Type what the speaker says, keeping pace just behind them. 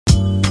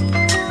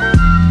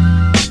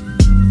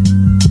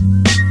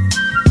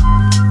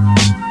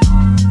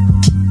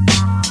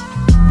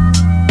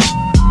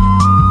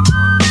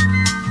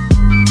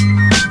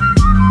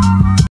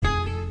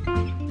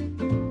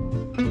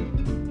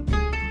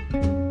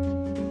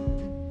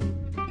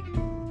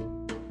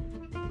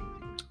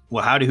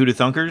Well, howdy, Hoota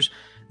Thunkers.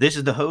 This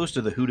is the host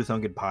of the Hoota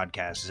Thunkin'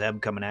 podcast,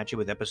 Zeb, coming at you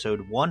with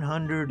episode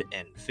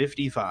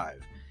 155.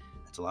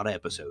 That's a lot of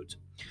episodes.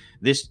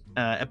 This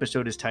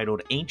episode is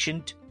titled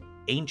Ancient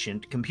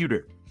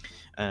Computer.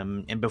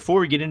 And before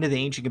we get into the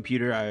ancient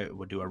computer, I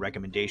will do a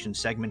recommendation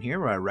segment here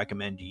where I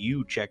recommend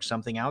you check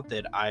something out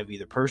that I've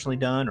either personally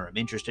done or I'm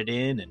interested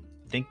in and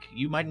think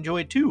you might enjoy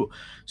it too.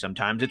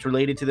 Sometimes it's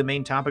related to the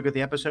main topic of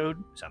the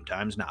episode,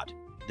 sometimes not.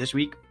 This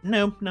week,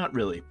 no, not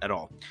really at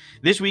all.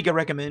 This week, I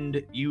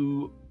recommend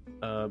you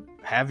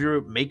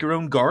make your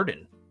own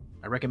garden.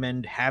 I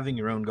recommend having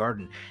your own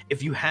garden.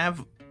 If you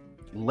have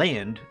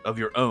land of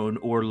your own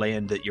or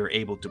land that you're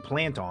able to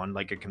plant on,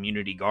 like a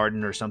community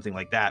garden or something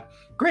like that,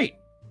 great.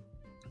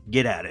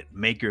 Get at it.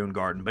 Make your own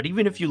garden. But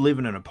even if you live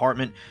in an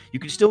apartment, you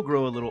can still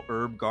grow a little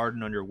herb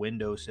garden on your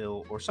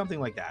windowsill or something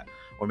like that.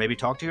 Or maybe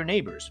talk to your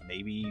neighbors,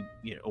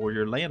 or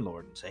your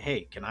landlord and say,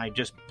 hey, can I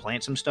just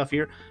plant some stuff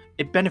here?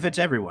 It benefits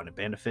everyone. It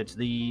benefits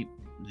the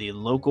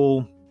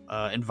local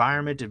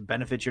environment. It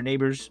benefits your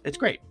neighbors. It's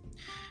great.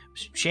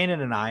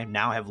 Shannon and I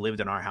now have lived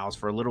in our house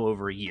for a little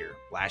over a year.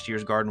 Last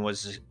year's garden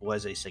was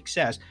a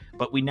success,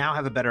 but we now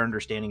have a better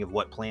understanding of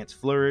what plants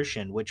flourish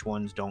and which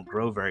ones don't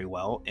grow very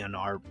well on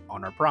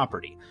our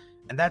property.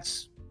 And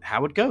that's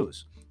how it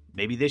goes.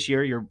 Maybe this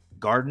year your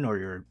garden or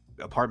your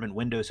apartment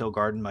windowsill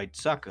garden might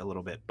suck a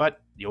little bit, but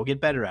you'll get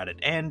better at it,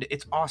 and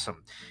it's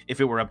awesome. If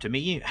it were up to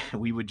me,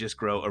 we would just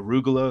grow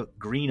arugula,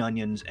 green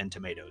onions, and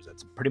tomatoes.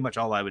 That's pretty much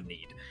all I would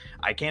need.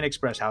 I can't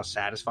express how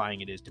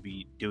satisfying it is to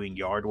be doing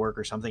yard work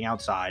or something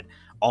outside,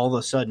 all of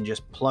a sudden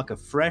just pluck a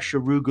fresh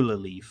arugula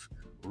leaf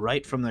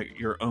right from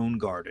your own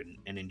garden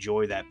and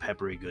enjoy that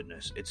peppery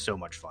goodness. It's so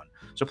much fun.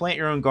 So plant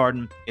your own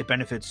garden. It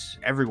benefits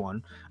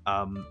everyone,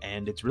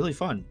 and it's really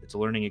fun. It's a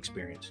learning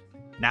experience.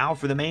 Now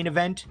for the main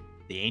event,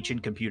 the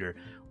ancient computer.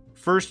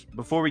 First,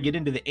 before we get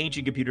into the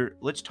ancient computer,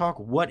 let's talk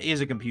what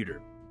is a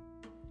computer.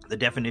 The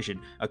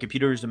definition: a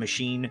computer is a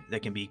machine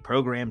that can be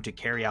programmed to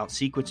carry out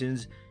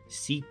sequences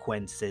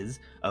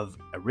of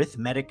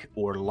arithmetic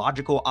or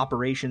logical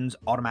operations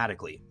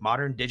automatically.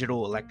 Modern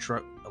digital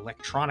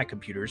electronic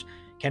computers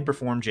can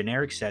perform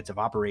generic sets of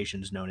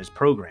operations known as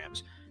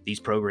programs. These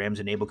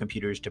programs enable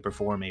computers to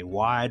perform a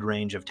wide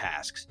range of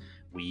tasks.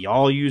 We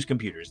all use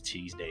computers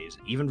these days.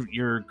 Even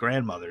your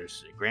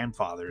grandmothers,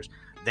 grandfathers,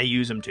 they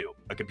use them too.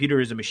 A computer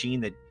is a machine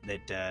that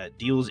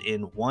deals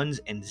in ones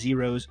and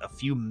zeros a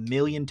few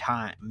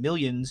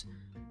millions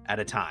at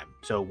a time.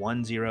 So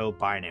 1-0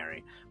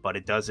 binary, but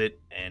it does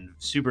it in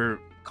super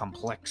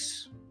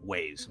complex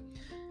ways.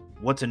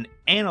 What's an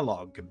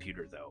analog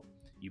computer, though?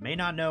 You may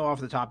not know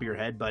off the top of your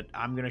head, but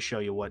I'm going to show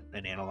you what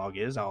an analog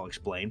is. I'll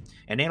explain.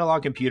 An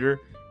analog computer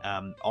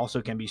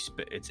also can be,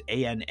 it's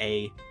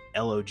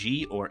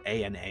ANALOG or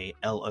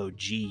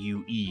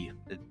ANALOGUE.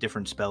 A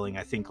different spelling,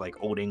 I think,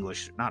 like Old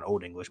English, not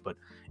Old English, but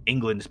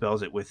England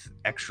spells it with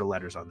extra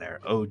letters on there,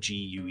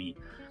 OGUE.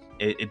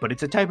 But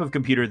it's a type of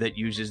computer that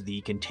uses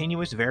the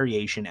continuous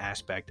variation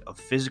aspect of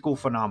physical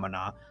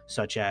phenomena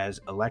such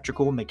as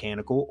electrical,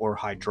 mechanical, or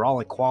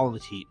hydraulic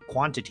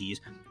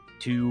quantities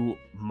to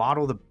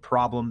model the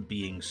problem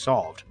being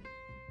solved.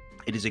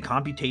 It is a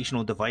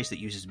computational device that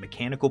uses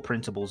mechanical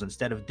principles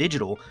instead of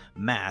digital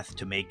math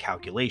to make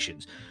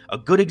calculations. A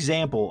good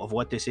example of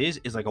what this is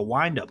like a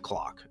wind-up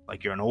clock,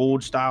 like you're an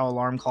old style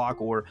alarm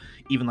clock, or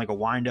even like a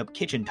wind-up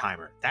kitchen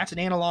timer. That's an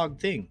analog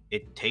thing.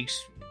 It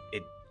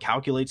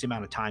calculates the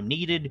amount of time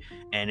needed,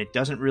 and it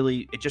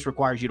just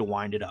requires you to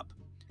wind it up.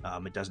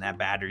 It doesn't have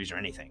batteries or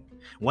anything.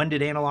 When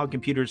did analog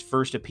computers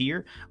first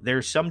appear?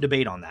 There's some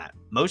debate on that.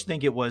 Most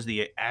think it was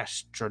the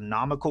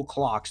astronomical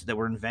clocks that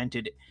were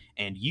invented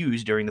and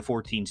used during the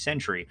 14th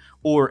century,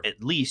 or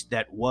at least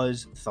that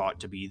was thought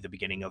to be the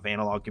beginning of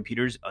analog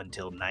computers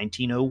until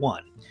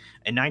 1901.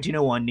 In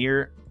 1901,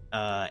 near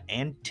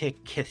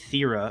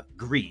Antikythera,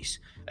 Greece,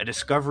 a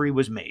discovery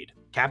was made.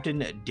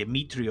 Captain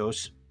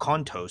Dimitrios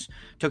Kontos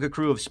took a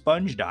crew of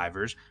sponge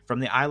divers from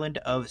the island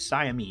of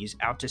Siamese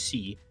out to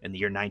sea in the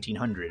year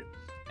 1900.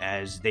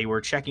 As they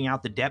were checking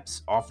out the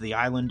depths off the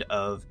island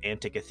of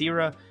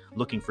Antikythera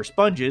looking for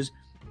sponges,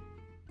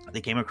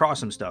 they came across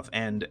some stuff,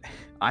 and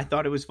I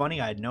thought it was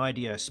funny. I had no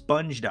idea a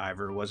sponge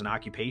diver was an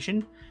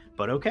occupation,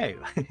 but okay.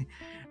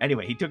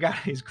 Anyway, he took out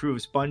his crew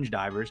of sponge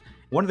divers.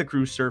 One of the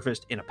crew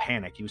surfaced in a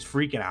panic. He was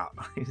freaking out.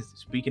 He was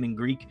speaking in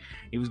Greek.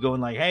 He was going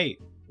like, hey,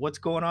 what's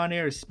going on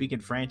here? Speaking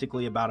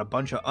frantically about a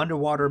bunch of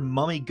underwater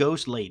mummy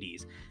ghost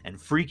ladies and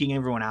freaking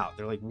everyone out.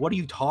 They're like, what are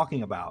you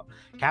talking about?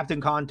 Captain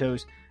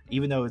Kontos,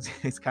 even though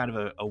it's kind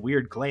of a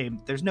weird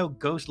claim, there's no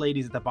ghost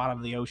ladies at the bottom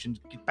of the ocean.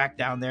 Get back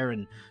down there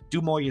and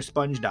do more of your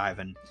sponge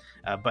diving.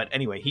 But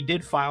anyway, he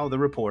did file the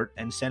report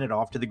and sent it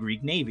off to the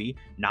Greek Navy,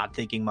 not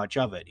thinking much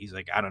of it. He's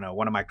like, I don't know,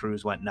 one of my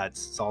crews went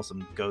nuts, saw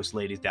some ghost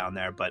ladies down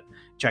there, but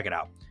check it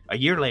out. A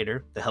year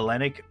later, the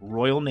Hellenic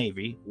Royal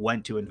Navy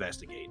went to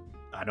investigate.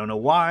 I don't know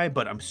why,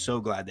 but I'm so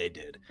glad they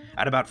did.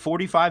 At about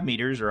 45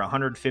 meters or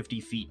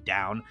 150 feet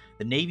down,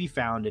 the Navy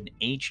found an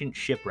ancient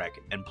shipwreck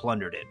and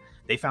plundered it.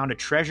 They found a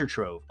treasure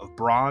trove of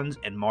bronze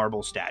and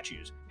marble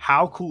statues.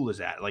 How cool is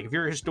that? Like, if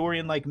you're a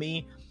historian like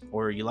me,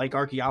 or you like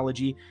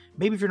archaeology,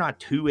 maybe if you're not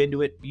too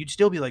into it, you'd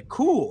still be like,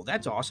 cool,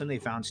 that's awesome. They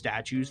found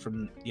statues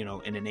from,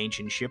 in an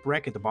ancient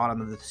shipwreck at the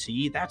bottom of the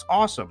sea. That's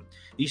awesome.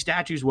 These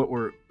statues,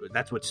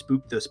 that's what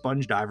spooked the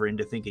sponge diver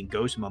into thinking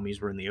ghost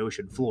mummies were in the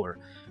ocean floor,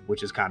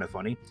 which is kind of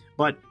funny,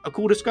 but a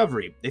cool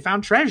discovery. They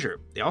found treasure.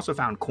 They also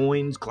found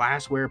coins,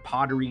 glassware,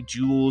 pottery,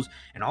 jewels,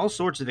 and all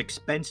sorts of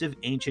expensive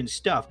ancient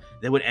stuff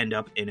that would end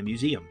up in a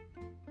museum.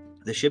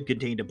 The ship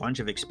contained a bunch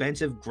of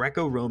expensive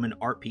Greco-Roman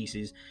art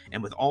pieces,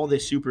 and with all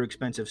this super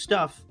expensive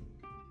stuff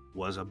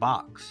was a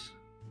box.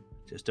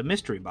 Just a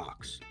mystery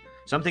box.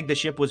 Something the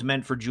ship was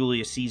meant for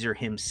Julius Caesar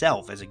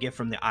himself as a gift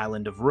from the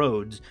island of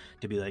Rhodes,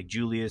 to be like,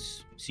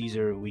 Julius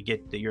Caesar, we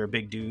get that you're a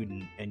big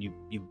dude and you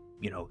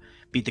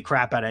beat the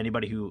crap out of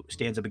anybody who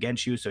stands up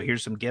against you, so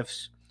here's some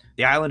gifts.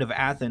 The island of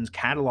Athens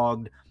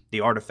cataloged the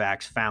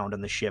artifacts found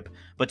on the ship,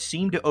 but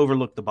seemed to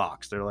overlook the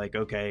box. They're like,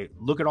 okay,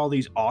 look at all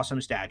these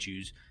awesome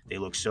statues. They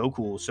look so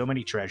cool, so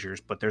many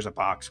treasures, but there's a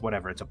box.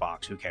 Whatever, it's a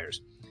box. Who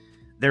cares?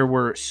 There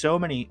were so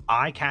many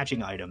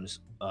eye-catching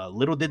items.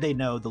 Little did they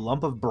know the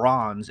lump of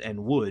bronze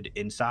and wood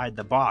inside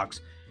the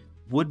box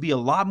would be a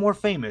lot more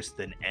famous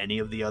than any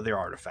of the other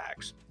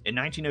artifacts. In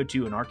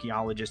 1902, an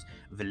archaeologist,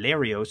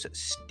 Valerios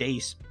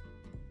Stais,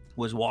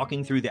 was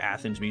walking through the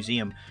Athens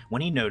Museum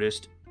when he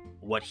noticed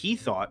what he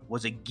thought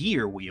was a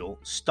gear wheel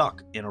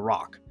stuck in a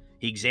rock.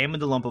 He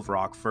examined the lump of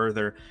rock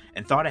further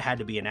and thought it had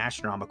to be an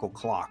astronomical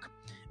clock.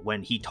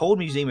 When he told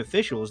museum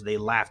officials, they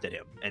laughed at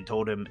him and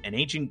told him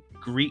the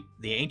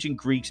ancient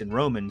Greeks and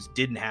Romans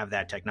didn't have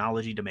that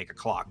technology to make a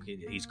clock.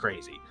 He's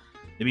crazy.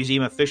 The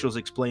museum officials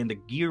explained the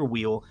gear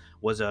wheel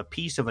was a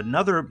piece of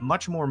another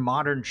much more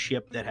modern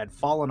ship that had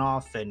fallen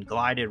off and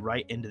glided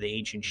right into the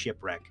ancient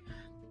shipwreck.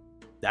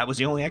 That was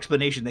the only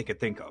explanation they could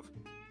think of.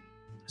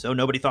 So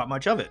nobody thought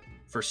much of it.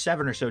 For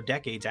 7 or so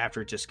decades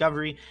after its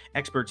discovery,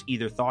 experts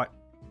either thought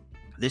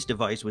this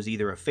device was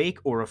either a fake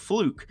or a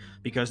fluke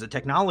because the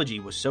technology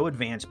was so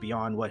advanced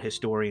beyond what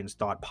historians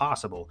thought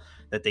possible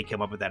that they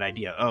came up with that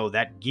idea. Oh,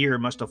 that gear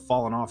must have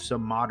fallen off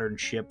some modern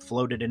ship,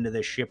 floated into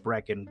this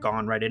shipwreck, and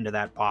gone right into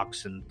that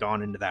box and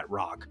gone into that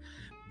rock.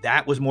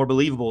 That was more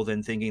believable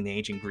than thinking the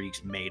ancient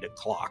Greeks made a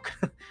clock.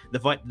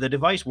 The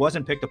device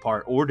wasn't picked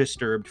apart or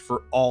disturbed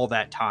for all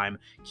that time,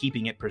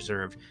 keeping it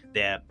preserved.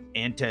 The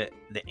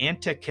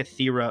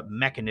Antikythera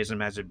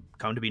mechanism, as it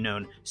come to be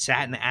known,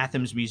 sat in the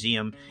Athens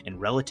Museum in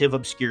relative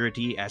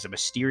obscurity as a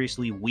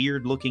mysteriously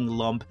weird-looking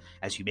lump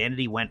as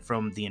humanity went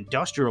from the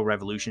Industrial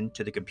Revolution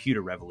to the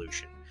Computer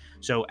Revolution.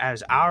 So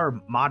as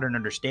our modern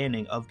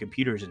understanding of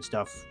computers and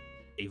stuff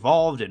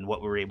evolved and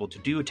what we were able to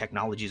do,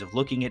 technologies of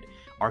looking at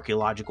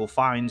archaeological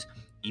finds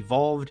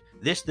evolved,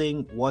 this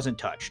thing wasn't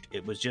touched.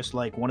 It was just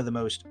like one of the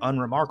most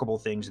unremarkable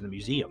things in the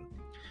museum.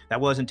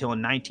 That was until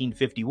in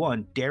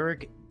 1951,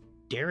 Derek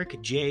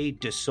J.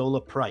 de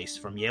Sola Price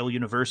from Yale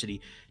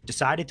University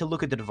decided to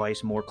look at the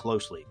device more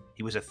closely.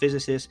 He was a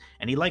physicist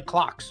and he liked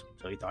clocks,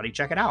 so he thought he'd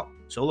check it out.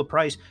 Sola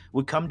Price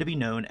would come to be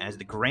known as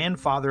the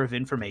grandfather of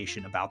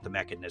information about the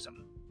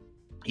mechanism.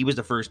 He was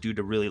the first dude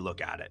to really look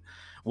at it.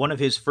 One of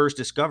his first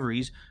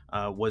discoveries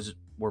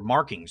were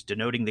markings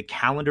denoting the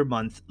calendar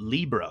month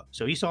Libra.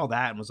 So he saw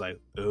that and was like,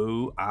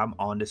 oh, I'm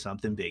onto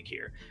something big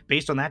here.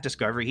 Based on that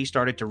discovery, he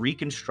started to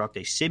reconstruct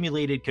a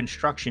simulated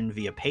construction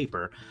via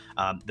paper,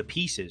 the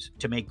pieces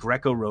to make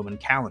Greco-Roman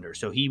calendar.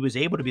 So he was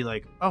able to be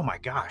like, oh my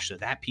gosh, so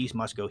that piece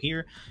must go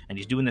here. And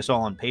he's doing this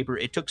all on paper.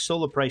 It took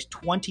Sola Price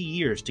 20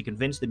 years to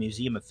convince the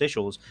museum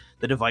officials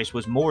the device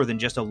was more than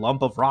just a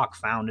lump of rock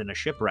found in a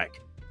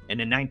shipwreck. And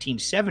in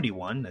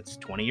 1971, that's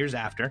 20 years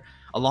after,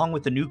 along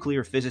with the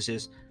nuclear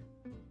physicist,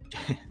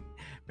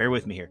 bear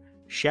with me here,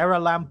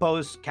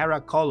 Charalampos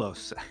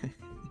Karakolos,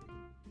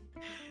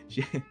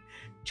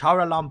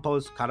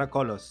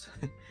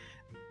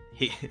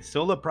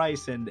 Sola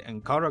Price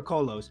and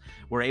Karakolos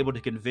were able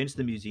to convince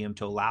the museum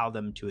to allow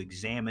them to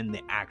examine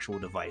the actual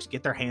device,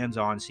 get their hands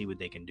on, see what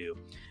they can do.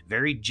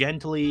 Very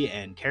gently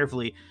and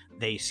carefully,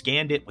 they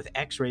scanned it with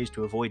x-rays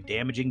to avoid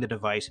damaging the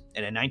device,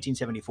 and in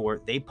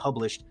 1974, they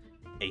published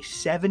a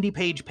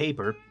 70-page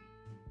paper,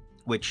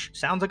 which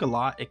sounds like a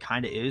lot. It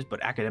kind of is,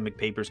 but academic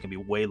papers can be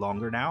way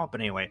longer now.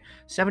 But anyway,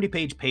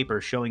 70-page paper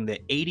showing the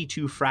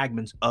 82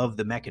 fragments of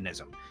the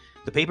mechanism.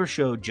 The paper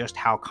showed just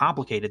how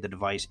complicated the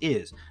device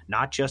is,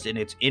 not just in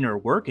its inner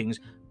workings,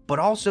 but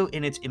also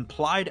in its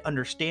implied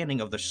understanding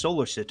of the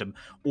solar system,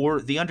 or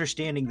the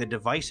understanding the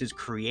device's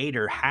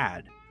creator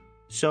had.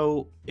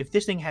 So if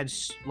this thing had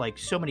like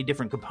so many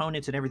different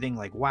components and everything,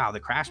 like, wow, the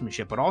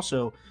craftsmanship, but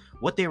also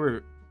what they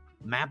were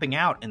mapping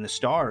out in the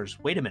stars.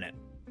 Wait a minute.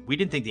 We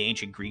didn't think the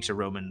ancient Greeks or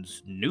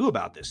Romans knew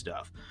about this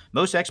stuff.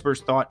 Most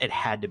experts thought it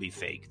had to be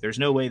fake. There's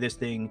no way this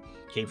thing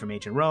came from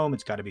ancient Rome.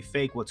 It's got to be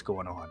fake. What's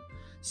going on?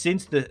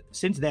 Since the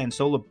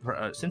Sola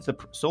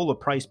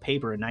Price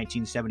paper in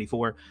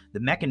 1974, the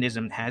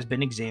mechanism has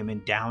been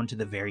examined down to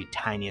the very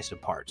tiniest of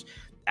parts.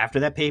 After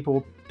that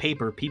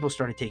paper, people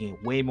started taking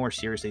it way more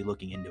seriously,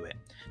 looking into it.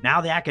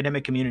 Now the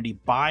academic community,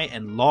 by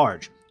and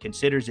large,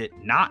 considers it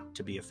not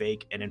to be a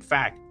fake, and in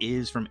fact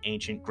is from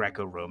ancient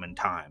Greco-Roman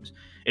times.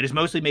 It is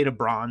mostly made of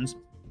bronze,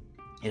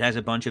 It has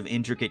a bunch of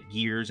intricate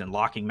gears and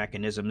locking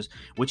mechanisms,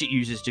 which it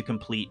uses to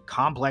complete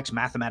complex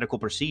mathematical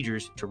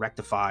procedures to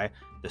rectify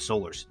the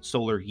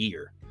solar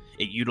year.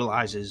 It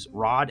utilizes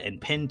rod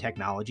and pin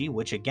technology,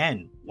 which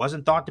again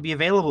wasn't thought to be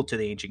available to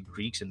the ancient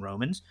Greeks and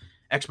Romans.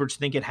 Experts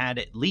think it had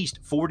at least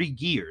 40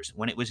 gears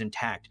when it was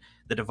intact.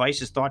 The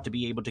device is thought to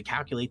be able to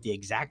calculate the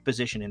exact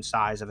position and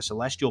size of a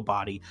celestial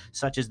body,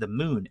 such as the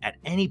moon, at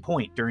any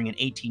point during an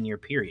 18-year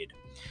period.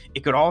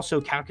 It could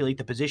also calculate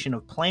the position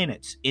of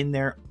planets in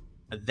their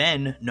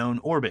then known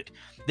orbit.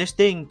 This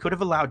thing could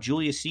have allowed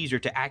Julius Caesar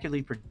to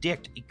accurately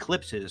predict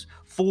eclipses,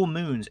 full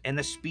moons, and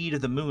the speed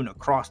of the moon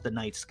across the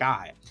night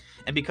sky.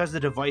 And because the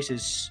device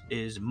is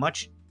in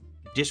much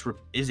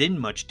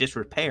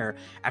disrepair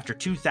after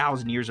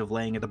 2,000 years of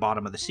laying at the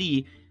bottom of the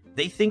sea,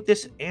 they think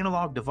this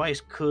analog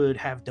device could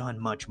have done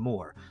much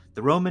more.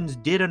 The Romans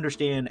did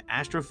understand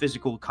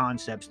astrophysical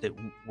concepts that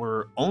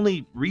were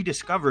only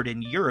rediscovered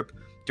in Europe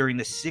during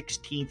the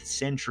 16th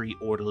century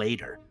or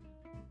later.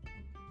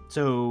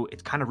 So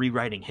it's kind of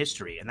rewriting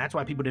history, and that's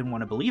why people didn't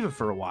want to believe it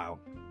for a while.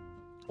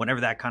 Whenever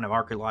that kind of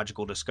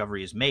archaeological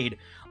discovery is made,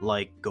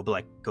 like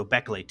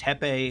Göbekli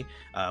Tepe,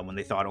 when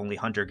they thought only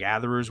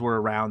hunter-gatherers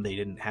were around, they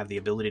didn't have the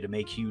ability to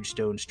make huge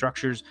stone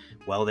structures.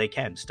 Well, they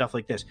can. Stuff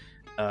like this.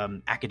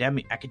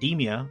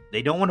 Academia,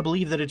 they don't want to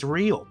believe that it's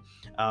real.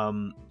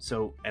 And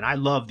I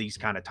love these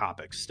kind of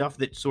topics. Stuff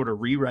that sort of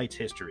rewrites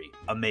history.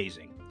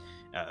 Amazing.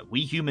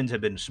 We humans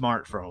have been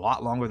smart for a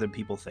lot longer than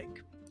people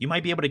think. You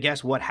might be able to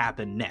guess what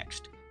happened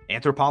next.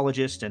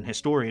 Anthropologists and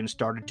historians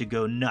started to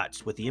go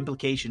nuts with the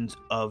implications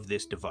of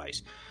this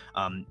device,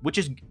 which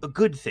is a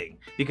good thing,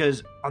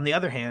 because on the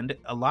other hand,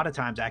 a lot of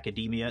times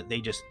academia,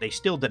 they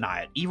still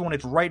deny it. Even when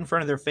it's right in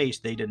front of their face,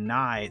 they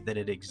deny that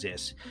it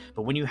exists.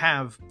 But when you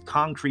have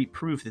concrete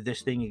proof that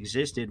this thing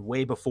existed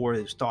way before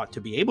it was thought to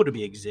be able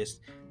to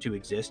exist,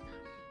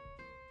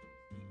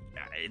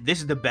 this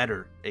is the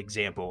better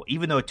example.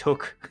 Even though it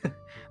took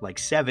like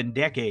 7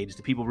 decades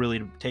to people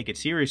really take it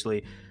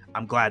seriously,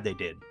 I'm glad they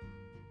did.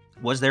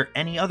 Was there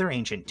any other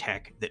ancient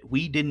tech that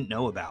we didn't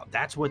know about?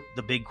 That's what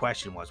the big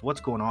question was. What's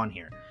going on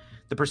here?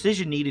 The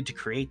precision needed to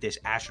create this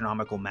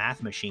astronomical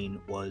math machine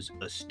was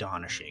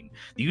astonishing.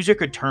 The user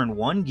could turn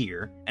one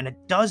gear, and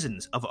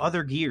dozens of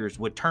other gears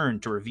would turn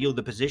to reveal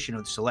the position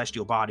of the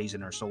celestial bodies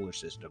in our solar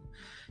system.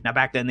 Now,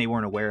 back then, they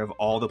weren't aware of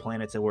all the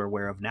planets that we're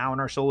aware of now in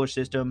our solar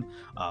system,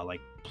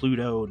 like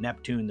Pluto,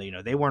 Neptune.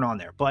 They weren't on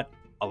there, but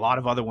a lot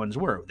of other ones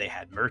were. They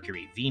had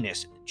Mercury,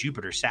 Venus,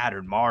 Jupiter,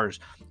 Saturn, Mars,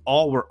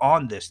 all were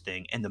on this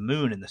thing, and the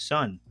moon and the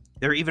sun.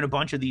 There are even a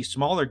bunch of these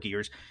smaller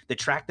gears that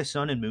track the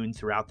sun and moon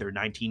throughout their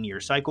 19-year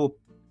cycle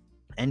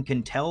and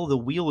can tell the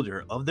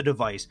wielder of the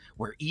device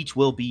where each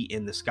will be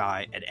in the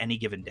sky at any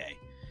given day.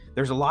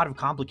 There's a lot of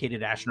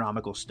complicated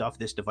astronomical stuff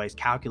this device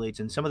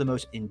calculates, and some of the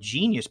most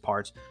ingenious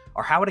parts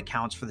are how it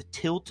accounts for the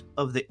tilt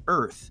of the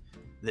Earth.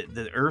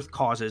 The Earth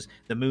causes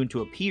the moon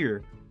to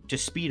appear to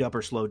speed up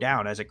or slow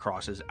down as it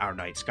crosses our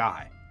night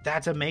sky.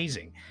 That's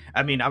amazing.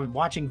 I mean, I'm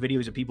watching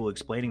videos of people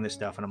explaining this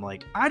stuff, and I'm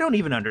like, I don't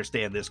even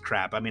understand this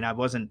crap. I mean,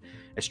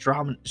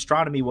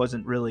 astronomy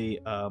wasn't really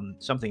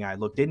something I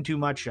looked into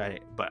much,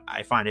 but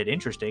I find it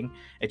interesting.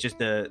 It's just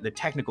the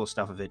technical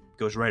stuff of it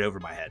goes right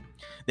over my head.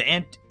 The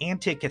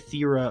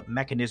Antikythera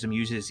mechanism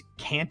uses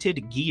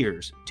canted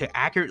gears to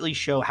accurately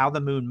show how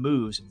the moon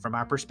moves from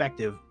our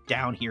perspective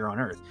down here on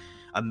Earth.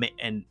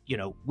 And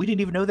we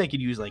didn't even know they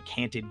could use like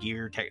canted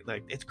gear.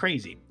 It's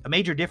crazy. A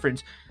major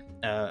difference,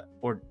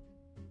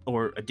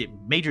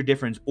 major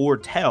difference or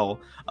tell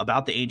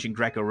about the ancient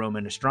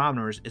Greco-Roman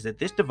astronomers is that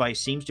this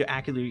device seems to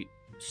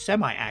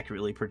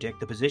semi-accurately predict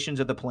the positions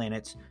of the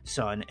planets,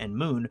 sun, and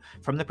moon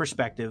from the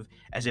perspective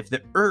as if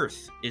the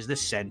Earth is the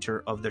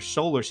center of their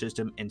solar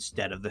system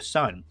instead of the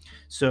sun.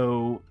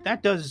 So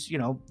that does,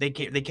 they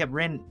kept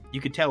running.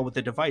 You could tell with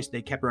the device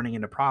they kept running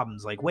into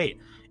problems. Like, wait,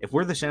 if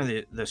we're the center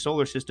of the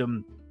solar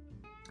system,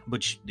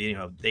 which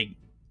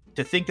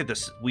to think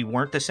that we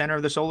weren't the center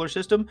of the solar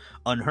system,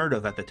 unheard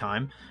of at the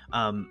time.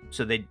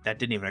 So that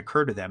didn't even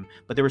occur to them.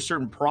 But there were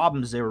certain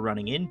problems they were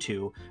running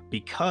into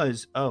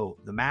because, the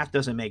math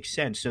doesn't make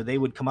sense. So they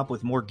would come up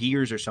with more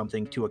gears or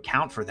something to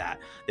account for that.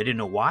 They didn't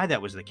know why that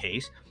was the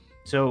case.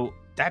 So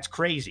that's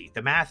crazy.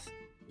 The math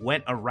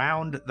went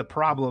around the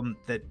problem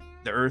that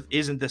the Earth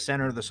isn't the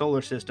center of the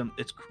solar system.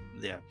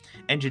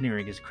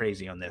 Engineering is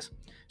crazy on this.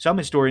 Some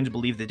historians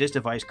believe that this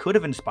device could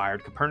have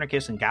inspired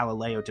Copernicus and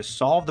Galileo to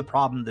solve the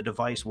problem the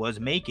device was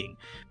making,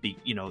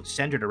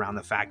 centered around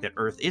the fact that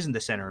Earth isn't the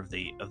center of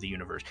the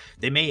universe.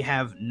 They may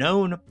have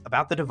known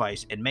about the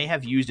device and may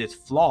have used its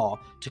flaw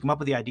to come up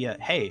with the idea,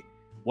 hey,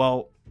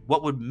 well,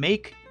 what would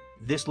make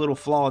this little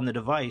flaw in the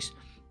device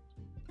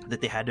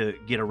that they had to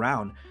get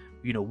around,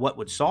 what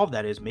would solve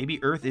that is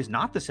maybe Earth is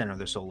not the center of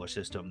the solar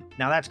system.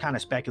 Now, that's kind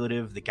of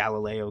speculative. The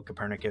Galileo,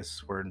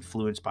 Copernicus were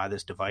influenced by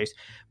this device,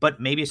 but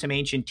maybe some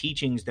ancient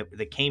teachings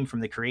that came from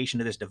the creation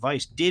of this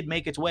device did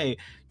make its way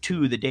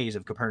to the days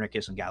of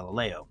Copernicus and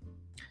Galileo.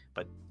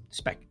 But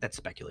That's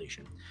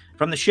speculation.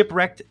 From the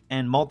shipwrecked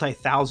and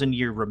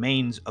multi-thousand-year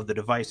remains of the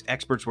device,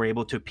 experts were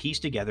able to piece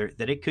together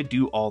that it could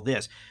do all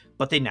this,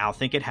 but they now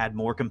think it had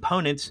more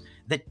components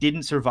that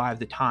didn't survive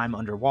the time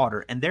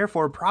underwater, and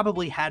therefore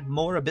probably had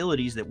more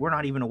abilities that we're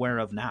not even aware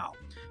of now.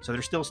 So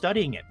they're still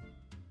studying it.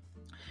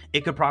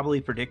 It could probably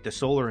predict the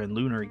solar and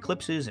lunar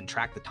eclipses and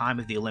track the time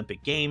of the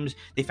Olympic Games.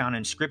 They found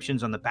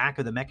inscriptions on the back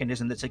of the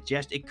mechanism that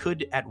suggest it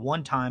could at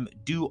one time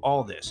do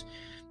all this.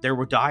 There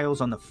were dials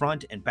on the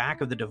front and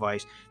back of the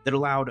device that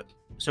allowed,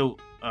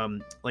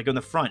 like on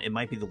the front, it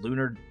might be the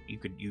lunar,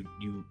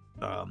 you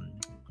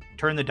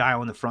turn the dial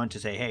on the front to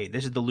say, hey,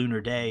 this is the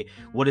lunar day.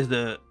 What is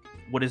the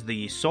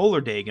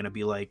solar day going to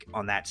be like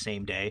on that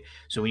same day?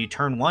 So when you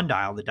turn one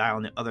dial, the dial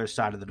on the other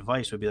side of the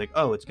device would be like,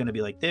 oh, it's going to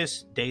be like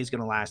this. Day is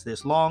going to last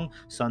this long.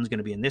 Sun's going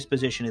to be in this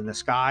position in the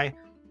sky.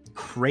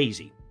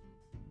 Crazy.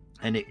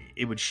 And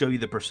it would show you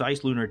the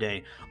precise lunar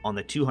day on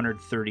the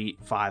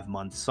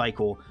 235-month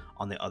cycle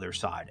on the other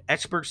side.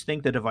 Experts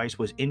think the device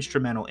was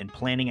instrumental in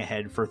planning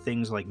ahead for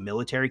things like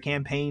military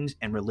campaigns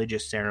and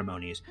religious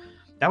ceremonies.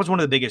 That was one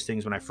of the biggest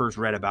things when I first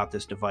read about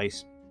this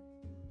device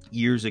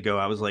years ago.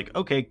 I was like,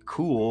 okay,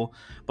 cool.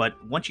 But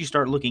once you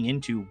start looking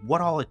into what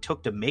all it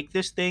took to make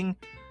this thing,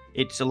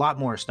 it's a lot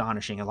more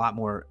astonishing, a lot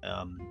more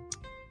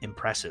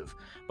impressive.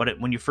 But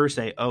when you first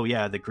say, oh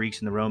yeah, the Greeks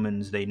and the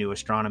Romans, they knew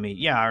astronomy.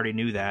 Yeah, I already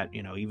knew that,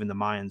 even the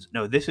Mayans.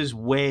 No, this is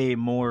way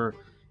more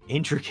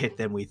intricate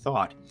than we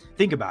thought.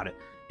 Think about it.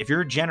 If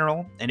you're a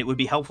general, and it would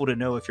be helpful to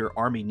know if your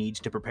army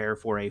needs to prepare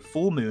for a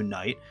full moon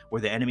night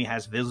where the enemy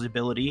has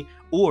visibility,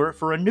 or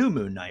for a new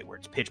moon night where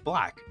it's pitch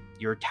black,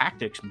 your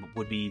tactics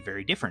would be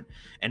very different.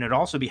 And it'd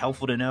also be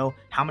helpful to know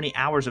how many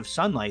hours of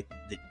sunlight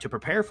to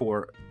prepare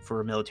for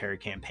a military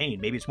campaign.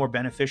 Maybe it's more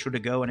beneficial to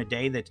go in a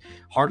day that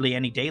hardly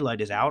any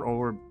daylight is out,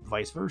 or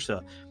vice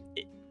versa.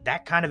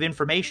 That kind of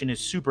information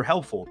is super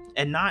helpful,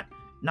 and not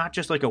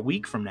just like a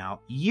week from now,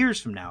 years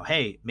from now.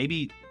 Hey,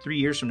 maybe 3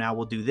 years from now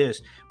we'll do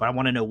this, but I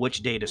want to know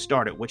which day to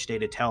start it, which day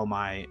to tell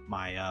my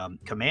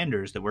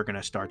commanders that we're going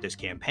to start this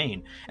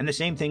campaign. And the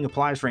same thing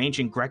applies for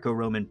ancient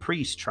Greco-Roman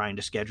priests trying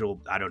to schedule,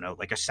 I don't know,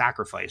 like a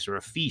sacrifice or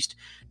a feast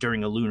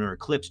during a lunar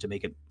eclipse to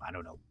make it, I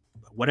don't know,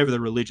 whatever the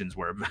religions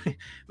were,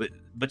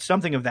 but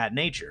something of that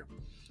nature.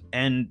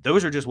 And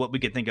those are just what we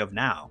could think of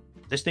now.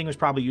 This thing was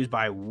probably used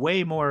by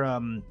way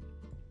more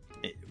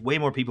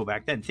people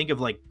back then. Think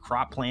of like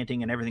crop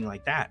planting and everything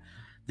like that.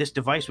 This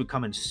device would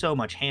come in so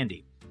much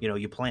handy.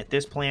 You plant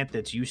this plant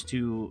that's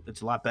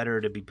it's a lot better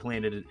to be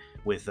planted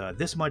with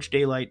this much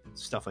daylight,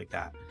 stuff like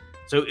that.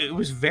 So it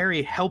was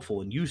very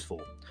helpful and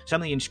useful.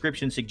 Some of the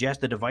inscriptions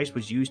suggest the device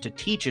was used to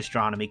teach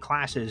astronomy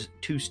classes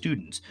to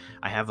students.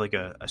 I have like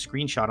a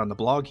screenshot on the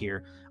blog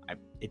here.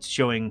 It's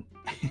showing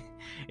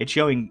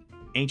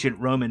ancient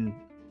Roman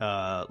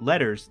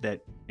letters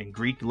and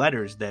Greek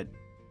letters that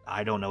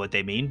I don't know what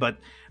they mean, but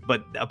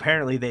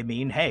apparently they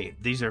mean, hey,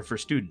 these are for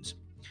students.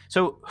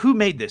 So who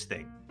made this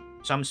thing?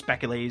 Some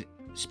speculate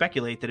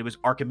that it was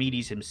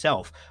Archimedes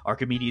himself.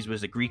 Archimedes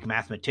was a Greek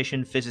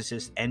mathematician,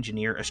 physicist,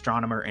 engineer,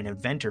 astronomer, and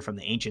inventor from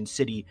the ancient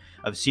city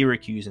of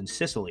Syracuse in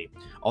Sicily.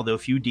 Although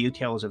few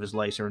details of his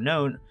life are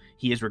known,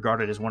 he is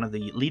regarded as one of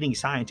the leading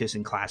scientists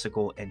in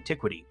classical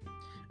antiquity.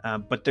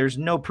 But there's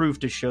no proof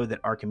to show that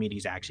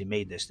Archimedes actually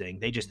made this thing.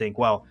 They just think,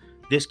 well,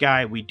 this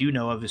guy we do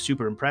know of is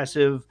super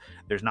impressive.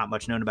 There's not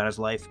much known about his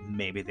life.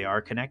 Maybe they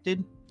are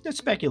connected. That's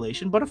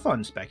speculation, but a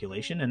fun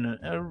speculation and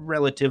a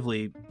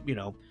relatively,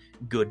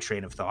 good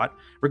train of thought.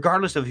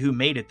 Regardless of who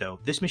made it, though,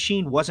 this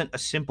machine wasn't a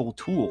simple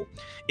tool.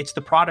 It's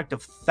the product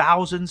of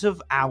thousands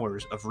of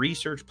hours of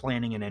research,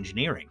 planning, and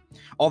engineering.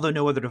 Although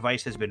no other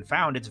device has been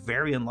found, it's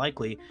very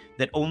unlikely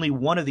that only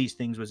one of these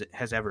things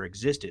has ever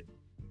existed.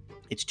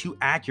 It's too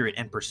accurate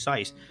and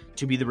precise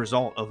to be the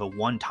result of a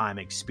one-time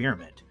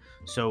experiment.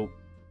 So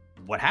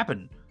what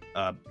happened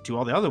to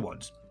all the other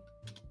ones?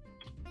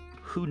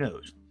 Who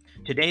knows?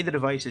 Today, the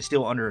device is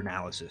still under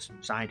analysis.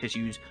 Scientists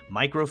use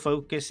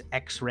microfocus,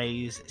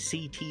 X-rays,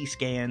 CT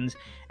scans,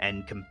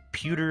 and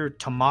computer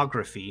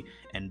tomography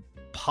and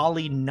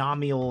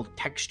polynomial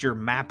texture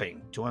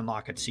mapping to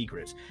unlock its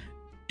secrets.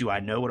 Do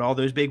I know what all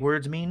those big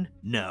words mean?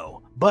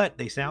 No. But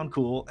they sound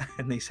cool,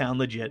 and they sound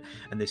legit,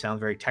 and they sound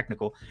very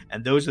technical,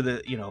 and those are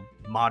the,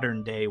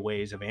 modern day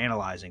ways of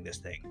analyzing this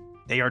thing.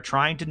 They are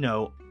trying to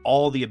know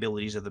all the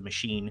abilities of the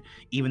machine,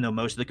 even though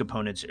most of the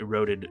components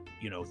eroded,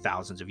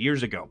 thousands of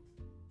years ago.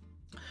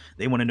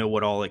 They want to know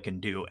what all it can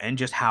do and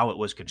just how it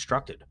was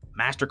constructed.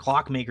 Master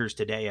clockmakers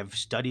today have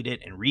studied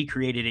it and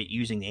recreated it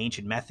using the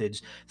ancient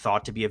methods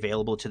thought to be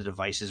available to the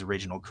device's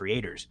original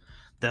creators.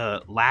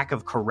 The lack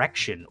of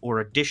correction or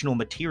additional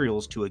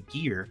materials to a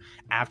gear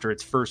after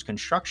its first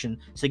construction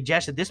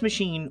suggests that this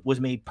machine was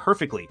made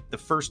perfectly the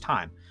first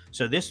time.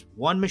 So this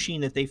one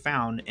machine that they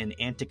found in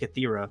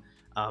Antikythera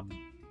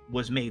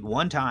was made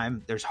one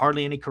time. There's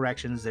hardly any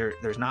corrections.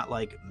 There's not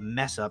like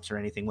mess ups or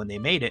anything when they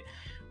made it.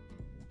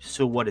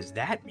 So what does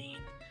that mean?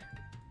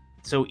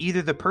 So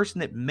either the person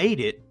that made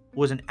it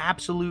was an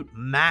absolute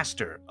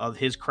master of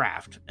his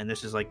craft, and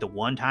this is like the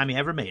one time he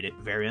ever made it,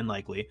 very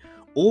unlikely,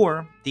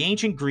 Or the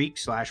ancient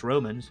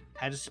Greeks/Romans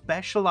had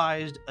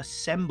specialized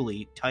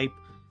assembly type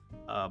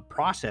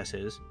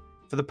processes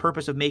for the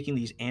purpose of making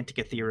these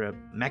Antikythera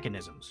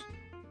mechanisms.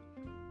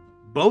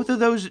 Both of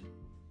those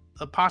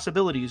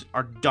possibilities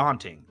are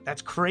daunting.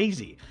 That's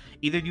crazy.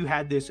 Either you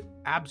had this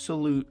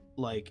absolute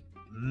like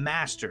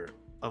master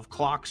of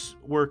clocks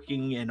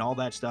working and all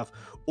that stuff,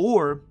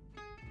 or,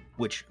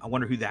 which I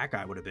wonder who that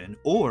guy would have been,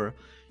 or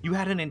you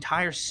had an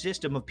entire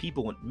system of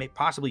people,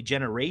 possibly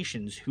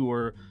generations, who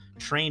were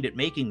trained at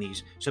making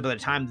these. So by the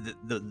time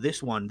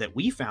this one that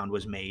we found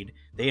was made,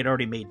 they had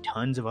already made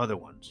tons of other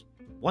ones.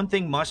 One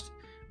thing most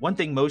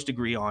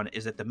agree on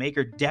is that the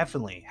maker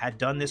definitely had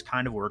done this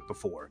kind of work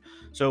before.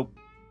 So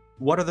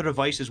what other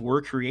devices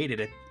were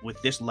created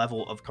with this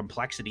level of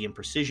complexity and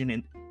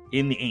precision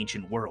in the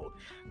ancient world?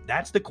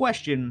 That's the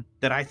question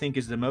that I think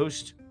is the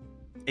most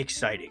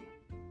exciting.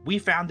 We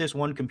found this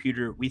one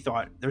computer. We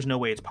thought there's no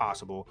way it's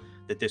possible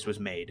that this was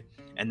made.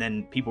 And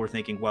then people were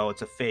thinking, well,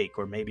 it's a fake,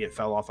 or maybe it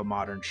fell off a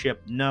modern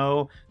ship.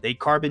 No, they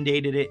carbon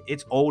dated it.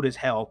 It's old as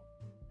hell.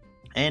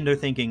 And they're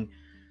thinking,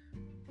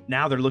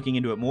 now they're looking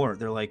into it more.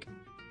 They're like,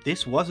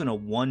 this wasn't a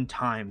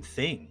one-time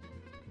thing.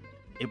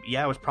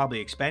 It was probably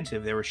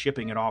expensive. They were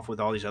shipping it off with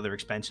all these other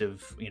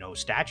expensive,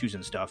 statues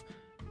and stuff.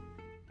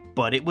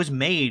 But it was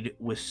made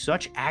with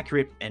such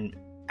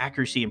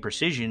accuracy and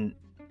precision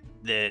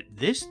that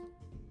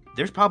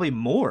there's probably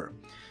more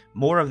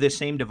of this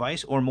same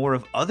device, or more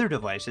of other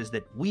devices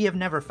that we have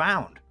never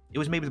found. It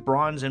was made with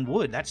bronze and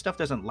wood. That stuff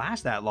doesn't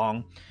last that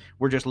long.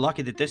 We're just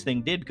lucky that this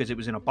thing did, because it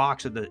was in a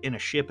box in a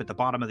ship at the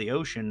bottom of the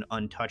ocean,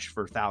 untouched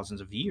for thousands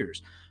of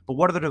years. But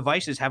what other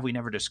devices have we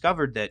never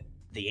discovered that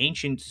the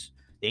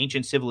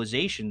ancient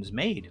civilizations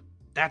made?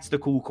 That's the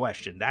cool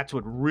question. That's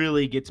what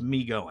really gets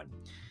me going.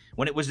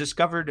 When it was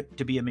discovered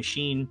to be a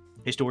machine,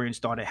 historians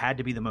thought it had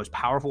to be the most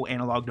powerful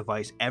analog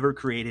device ever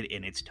created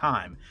in its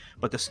time,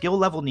 but the skill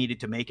level needed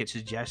to make it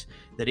suggest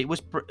that it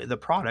was the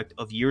product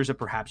of years of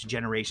perhaps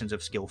generations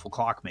of skillful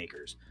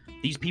clockmakers.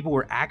 These people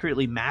were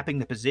accurately mapping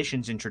the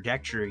positions and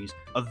trajectories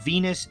of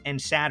Venus and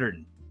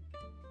Saturn.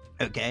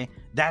 Okay,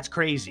 that's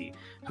crazy.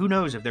 Who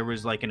knows if there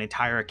was like an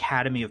entire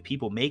academy of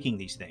people making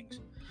these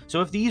things?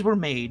 So if these were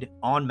made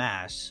en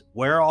masse,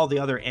 where are all the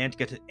other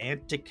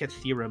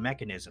Antikythera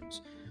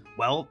mechanisms?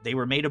 Well, they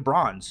were made of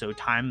bronze, so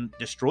time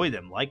destroyed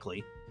them,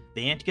 likely.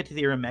 The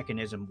Antikythera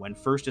mechanism, when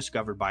first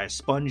discovered by a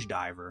sponge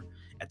diver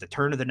at the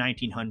turn of the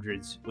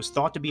 1900s, was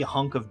thought to be a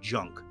hunk of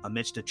junk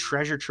amidst a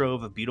treasure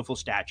trove of beautiful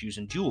statues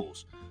and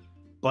jewels.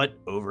 But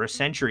over a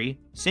century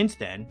since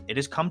then, it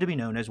has come to be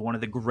known as one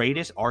of the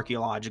greatest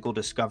archaeological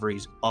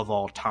discoveries of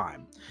all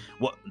time,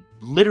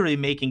 literally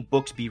making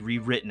books be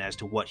rewritten as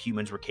to what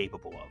humans were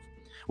capable of.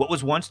 What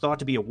was once thought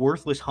to be a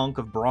worthless hunk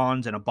of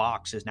bronze in a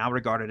box is now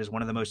regarded as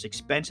one of the most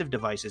expensive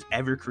devices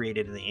ever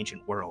created in the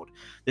ancient world.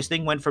 This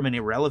thing went from an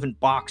irrelevant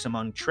box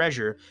among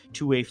treasure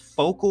to a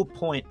focal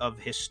point of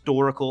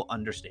historical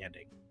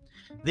understanding.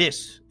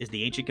 This is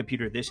the ancient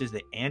computer. This is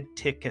the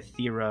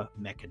Antikythera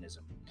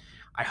mechanism.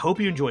 I hope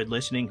you enjoyed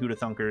listening, Who'da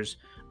Thunkers.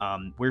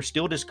 We're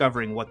still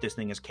discovering what this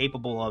thing is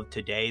capable of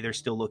today. They're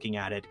still looking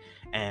at it.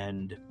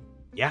 And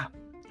yeah,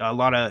 a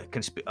lot of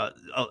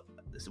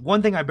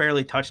one thing I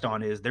barely touched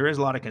on is there is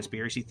a lot of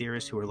conspiracy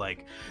theorists who are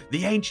like,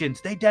 the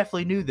ancients, they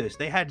definitely knew this.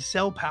 They had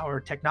cell power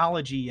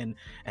technology and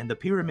the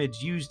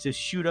pyramids used to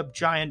shoot up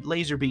giant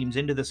laser beams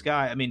into the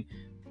sky. I mean,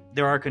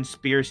 there are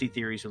conspiracy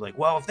theories who are like,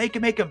 well, if they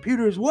can make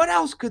computers, what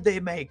else could they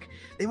make?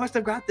 They must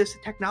have got this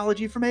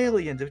technology from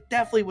aliens. It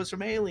definitely was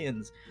from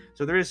aliens.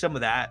 So there is some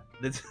of that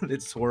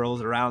that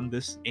swirls around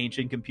this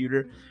ancient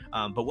computer.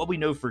 But what we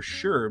know for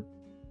sure,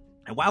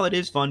 and while it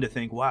is fun to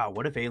think, wow,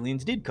 what if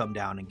aliens did come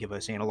down and give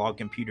us analog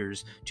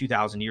computers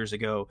 2,000 years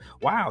ago?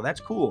 Wow, that's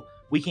cool.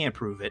 We can't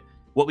prove it.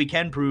 What we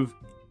can prove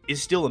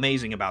is still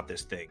amazing about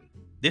this thing.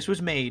 This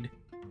was made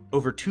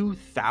over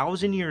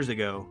 2,000 years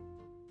ago,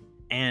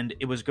 and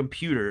it was a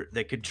computer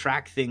that could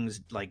track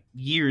things like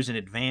years in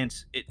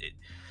advance.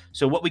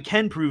 So what we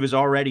can prove is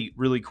already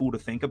really cool to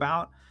think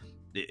about.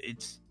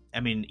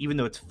 Even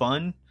though it's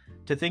fun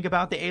to think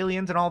about the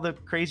aliens and all the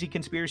crazy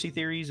conspiracy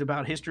theories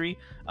about history,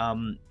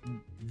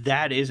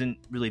 that isn't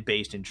really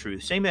based in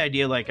truth. Same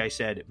idea, like I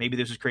said, maybe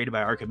this was created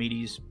by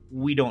Archimedes.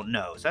 We don't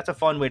know. So that's a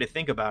fun way to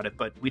think about it,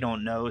 but we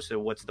don't know. So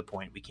what's the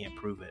point? We can't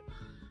prove it.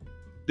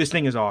 This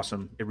thing is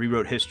awesome. It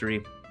rewrote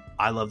history.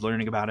 I loved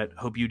learning about it.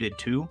 Hope you did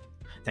too.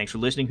 Thanks for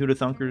listening, Who'da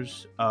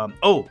Thunkers.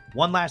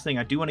 One last thing.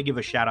 I do want to give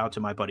a shout out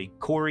to my buddy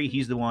Corey.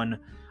 He's the one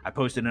I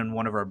posted in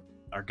one of our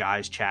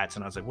guys' chats,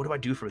 and I was like, what do I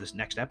do for this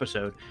next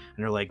episode? And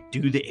they're like,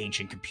 do the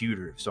ancient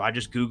computer. So I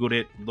just Googled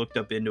it, looked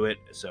up into it.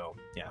 So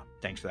yeah,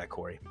 thanks for that,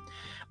 Corey.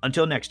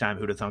 Until next time,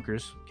 Who'da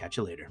Thunkers. Catch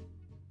you later.